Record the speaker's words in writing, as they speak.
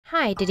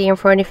Hi, today in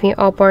front of me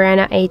OPPO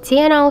Reno 80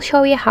 and I'll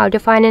show you how to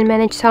find and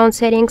manage sound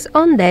settings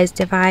on this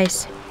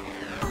device.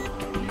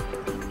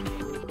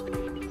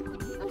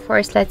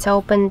 First, let's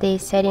open the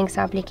settings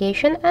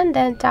application and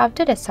then tap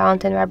to the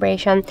sound and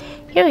vibration.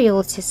 Here you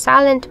will see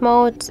silent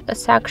mode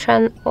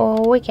section,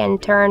 or we can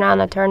turn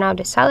on or turn off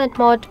the silent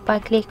mode by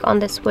click on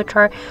the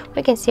switcher.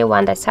 We can see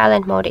when the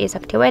silent mode is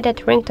activated,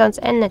 ringtones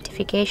and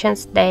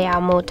notifications, they are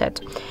muted.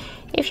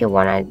 If you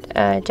want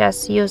to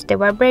just use the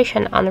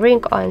vibration on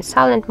ring or in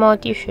silent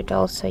mode, you should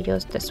also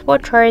use the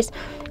switchers.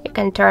 You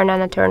can turn on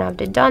or turn off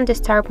the don't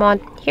disturb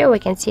mode. Here we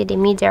can see the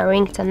media,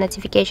 ringtone,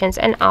 notifications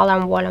and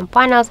alarm volume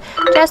panels.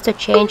 Just to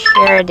change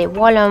here the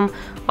volume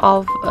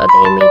of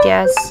the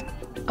media's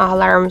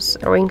alarms,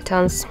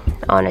 ringtones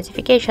or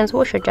notifications,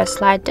 we should just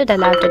slide to the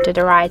left or to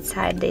the right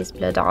side this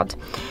blue dot.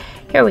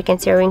 Here we can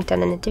see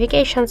ringtone and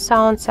notification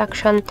sound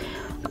section.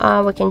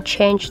 We can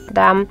change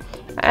them.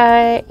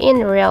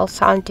 In real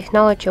sound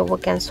technology, we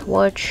can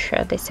switch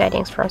the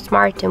settings from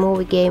smart to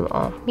movie, game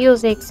or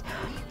music.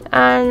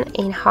 And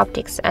in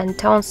haptics and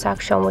tone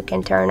section, we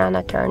can turn on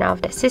or turn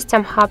off the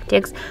system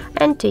haptics,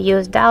 and to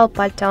use dial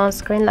pad tones,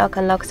 screen lock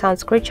and lock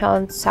sounds, scratch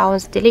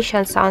sounds,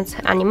 deletion sounds,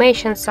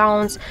 animation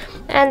sounds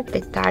and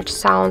the touch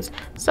sounds.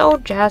 So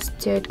just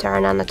to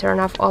turn on or turn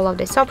off all of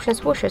these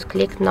options, we should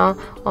click no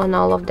on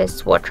all of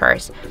these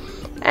switchers.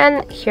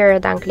 And here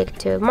then click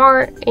to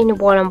more. In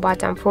volume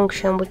button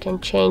function, we can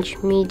change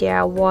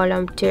media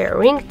volume to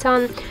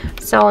ringtone.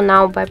 So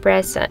now by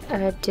press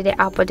to the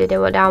up or to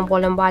the down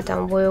volume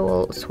button, we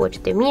will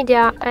switch the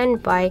media,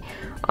 and by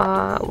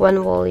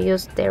when we'll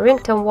use the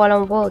ringtone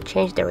volume, we'll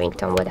change the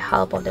ringtone with the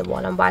help of the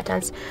volume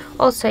buttons.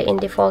 Also in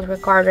default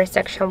recorder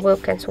section, we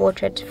can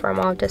switch it from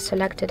auto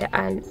select to the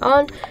and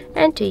on,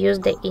 and to use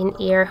the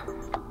in-ear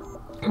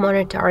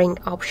monitoring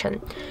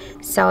option.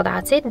 So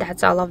that's it,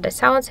 that's all of the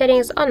sound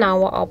settings on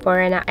our OPPO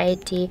Reno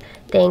 80.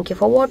 Thank you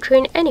for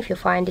watching, and if you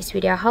find this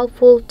video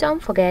helpful,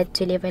 don't forget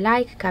to leave a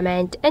like,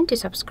 comment and to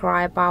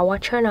subscribe our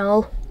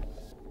channel.